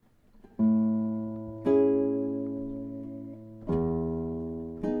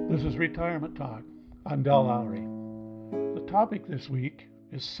This is Retirement Talk. I'm Del Lowry. The topic this week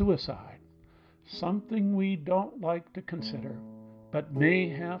is suicide, something we don't like to consider, but may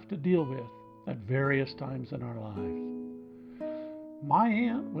have to deal with at various times in our lives. My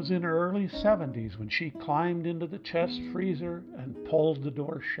aunt was in her early 70s when she climbed into the chest freezer and pulled the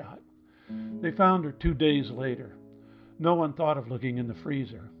door shut. They found her 2 days later. No one thought of looking in the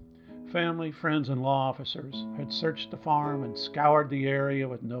freezer. Family, friends, and law officers had searched the farm and scoured the area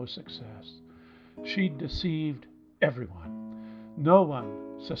with no success. She'd deceived everyone. No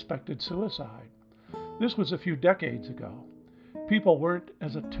one suspected suicide. This was a few decades ago. People weren't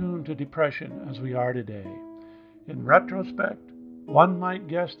as attuned to depression as we are today. In retrospect, one might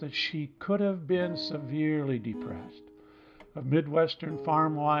guess that she could have been severely depressed. A Midwestern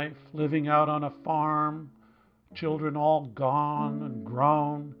farm wife living out on a farm, children all gone and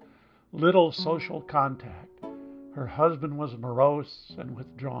grown, little social contact. Her husband was morose and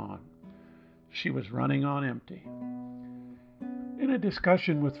withdrawn. She was running on empty. In a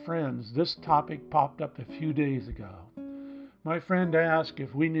discussion with friends, this topic popped up a few days ago. My friend asked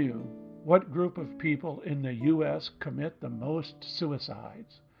if we knew what group of people in the U.S. commit the most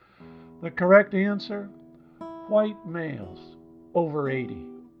suicides. The correct answer? White males over 80.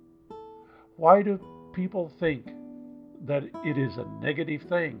 Why do people think that it is a negative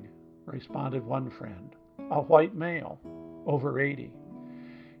thing? Responded one friend, a white male over 80.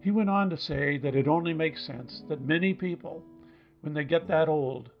 He went on to say that it only makes sense that many people, when they get that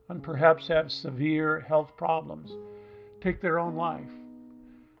old and perhaps have severe health problems, take their own life.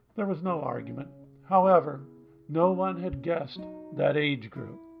 There was no argument. However, no one had guessed that age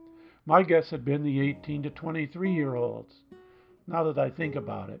group. My guess had been the 18 to 23-year-olds. Now that I think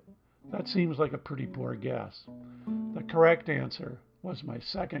about it, that seems like a pretty poor guess. The correct answer was my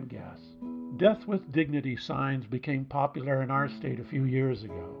second guess. Death with dignity signs became popular in our state a few years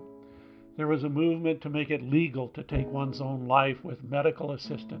ago. There was a movement to make it legal to take one's own life with medical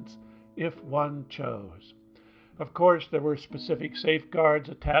assistance if one chose. Of course, there were specific safeguards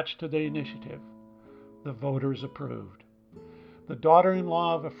attached to the initiative. The voters approved. The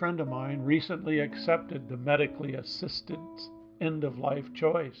daughter-in-law of a friend of mine recently accepted the medically assisted end-of-life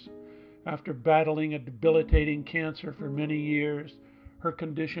choice. After battling a debilitating cancer for many years, her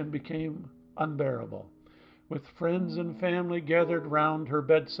condition became unbearable. With friends and family gathered round her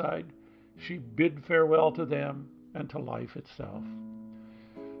bedside, she bid farewell to them and to life itself.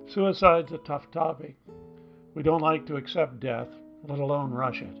 Suicide's a tough topic. We don't like to accept death, let alone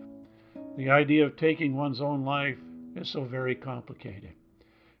rush it. The idea of taking one's own life is so very complicated.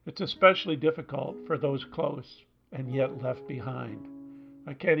 It's especially difficult for those close and yet left behind.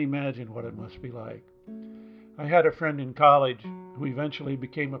 I can't imagine what it must be like. I had a friend in college who eventually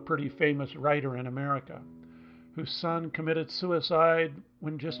became a pretty famous writer in America, whose son committed suicide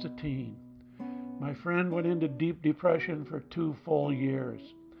when just a teen. My friend went into deep depression for 2 full years.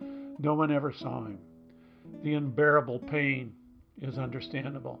 No one ever saw him. The unbearable pain is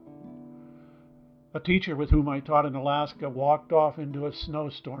understandable. A teacher with whom I taught in Alaska walked off into a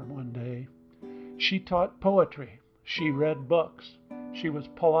snowstorm one day. She taught poetry. She read books. She was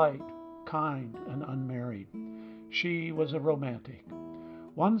polite, kind, and unmarried. She was a romantic.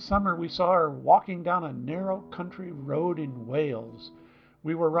 One summer we saw her walking down a narrow country road in Wales.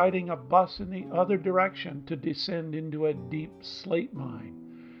 We were riding a bus in the other direction to descend into a deep slate mine.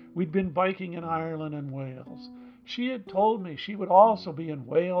 We'd been biking in Ireland and Wales. She had told me she would also be in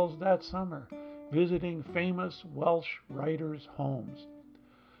Wales that summer, visiting famous Welsh writers' homes.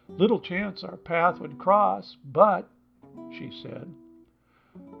 Little chance our path would cross, but, she said.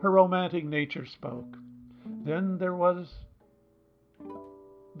 Her romantic nature spoke. Then there was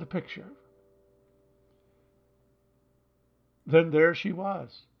the picture. Then there she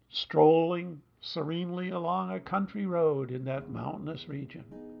was, strolling serenely along a country road in that mountainous region.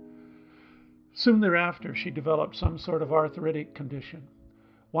 Soon thereafter, she developed some sort of arthritic condition.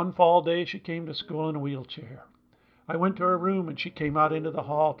 One fall day, she came to school in a wheelchair. I went to her room and she came out into the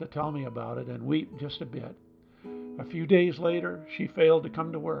hall to tell me about it and weep just a bit. A few days later, she failed to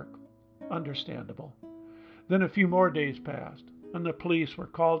come to work. Understandable. Then a few more days passed, and the police were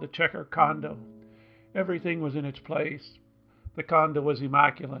called to check her condo. Everything was in its place. The condo was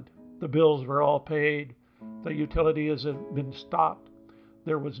immaculate. The bills were all paid. The utilities had been stopped.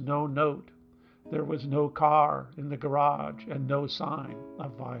 There was no note. There was no car in the garage and no sign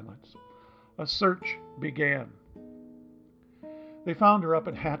of violence. A search began. They found her up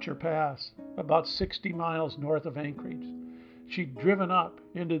at Hatcher Pass, about 60 miles north of Anchorage. She'd driven up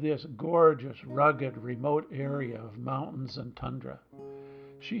into this gorgeous, rugged, remote area of mountains and tundra.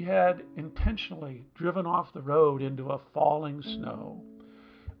 She had intentionally driven off the road into a falling snow.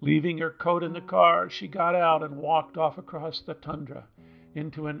 Leaving her coat in the car, she got out and walked off across the tundra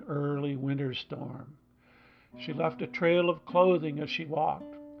into an early winter storm. She left a trail of clothing as she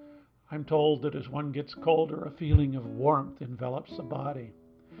walked. I'm told that as one gets colder, a feeling of warmth envelops the body.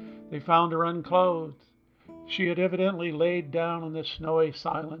 They found her unclothed. She had evidently laid down in the snowy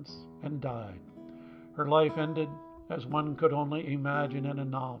silence and died. Her life ended as one could only imagine in a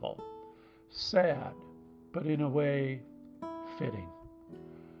novel. Sad, but in a way fitting.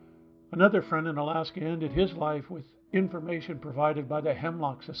 Another friend in Alaska ended his life with information provided by the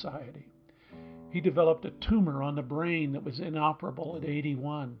Hemlock Society. He developed a tumor on the brain that was inoperable at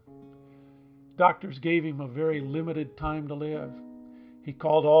 81. Doctors gave him a very limited time to live. He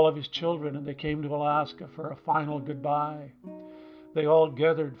called all of his children and they came to Alaska for a final goodbye. They all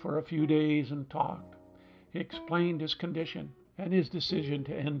gathered for a few days and talked. He explained his condition and his decision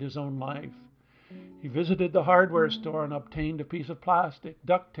to end his own life. He visited the hardware store and obtained a piece of plastic,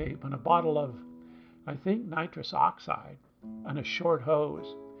 duct tape, and a bottle of, I think, nitrous oxide, and a short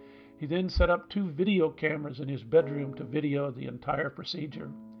hose. He then set up 2 video cameras in his bedroom to video the entire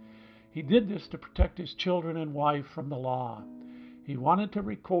procedure. He did this to protect his children and wife from the law. He wanted to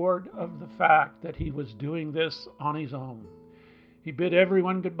record of the fact that he was doing this on his own. He bid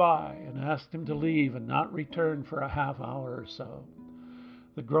everyone goodbye and asked them to leave and not return for a half hour or so.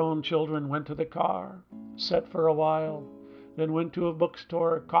 The grown children went to the car, sat for a while, then went to a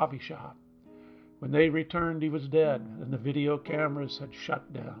bookstore or coffee shop. When they returned, he was dead, and the video cameras had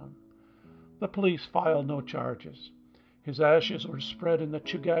shut down. The police filed no charges. His ashes were spread in the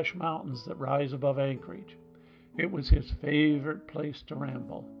Chugach Mountains that rise above Anchorage. It was his favorite place to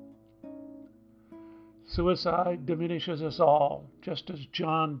ramble. Suicide diminishes us all, just as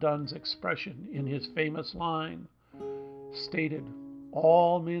John Donne's expression in his famous line stated,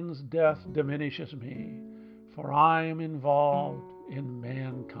 "All men's death diminishes me, for I am involved in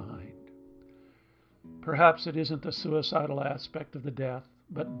mankind." Perhaps it isn't the suicidal aspect of the death,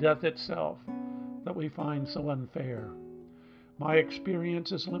 but death itself, that we find so unfair. My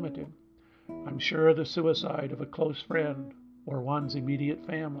experience is limited. I'm sure the suicide of a close friend or one's immediate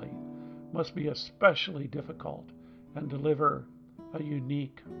family must be especially difficult and deliver a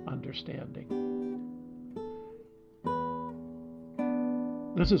unique understanding.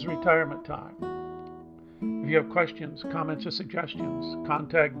 This is Retirement Talk. If you have questions, comments, or suggestions,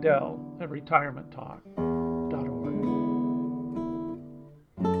 contact Del at Retirement Talk.